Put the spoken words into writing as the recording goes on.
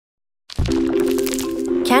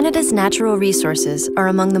Canada's natural resources are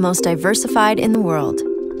among the most diversified in the world,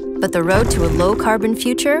 but the road to a low-carbon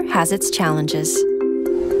future has its challenges.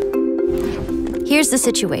 Here's the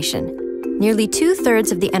situation. Nearly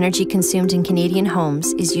 2/3 of the energy consumed in Canadian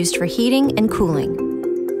homes is used for heating and cooling.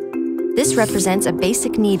 This represents a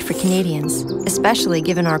basic need for Canadians, especially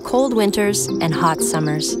given our cold winters and hot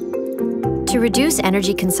summers. To reduce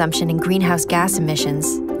energy consumption and greenhouse gas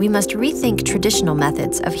emissions, we must rethink traditional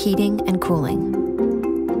methods of heating and cooling.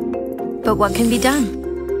 But what can be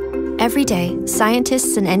done? Every day,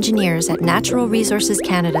 scientists and engineers at Natural Resources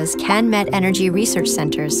Canada's CanMet Energy Research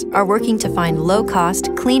Centres are working to find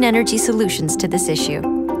low-cost, clean energy solutions to this issue.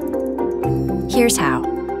 Here's how.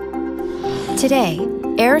 Today,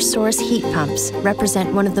 air source heat pumps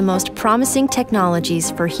represent one of the most promising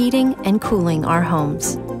technologies for heating and cooling our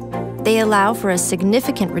homes. They allow for a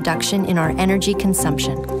significant reduction in our energy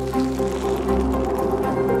consumption.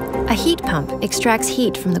 A heat pump extracts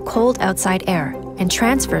heat from the cold outside air and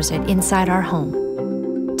transfers it inside our home.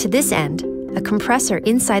 To this end, a compressor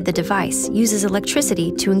inside the device uses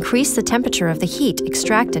electricity to increase the temperature of the heat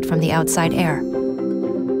extracted from the outside air.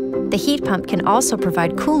 The heat pump can also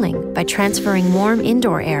provide cooling by transferring warm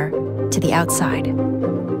indoor air to the outside.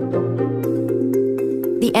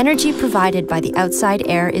 The energy provided by the outside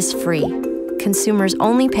air is free. Consumers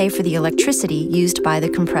only pay for the electricity used by the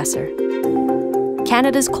compressor.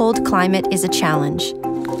 Canada's cold climate is a challenge.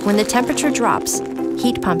 When the temperature drops,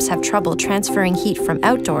 heat pumps have trouble transferring heat from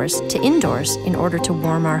outdoors to indoors in order to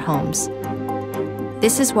warm our homes.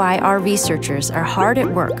 This is why our researchers are hard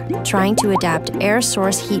at work trying to adapt air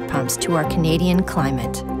source heat pumps to our Canadian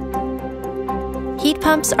climate. Heat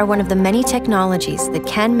pumps are one of the many technologies that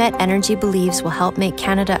CanMet Energy believes will help make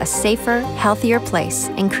Canada a safer, healthier place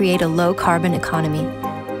and create a low-carbon economy.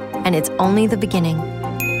 And it's only the beginning.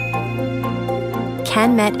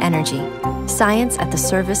 CanMet Energy, science at the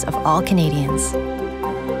service of all Canadians.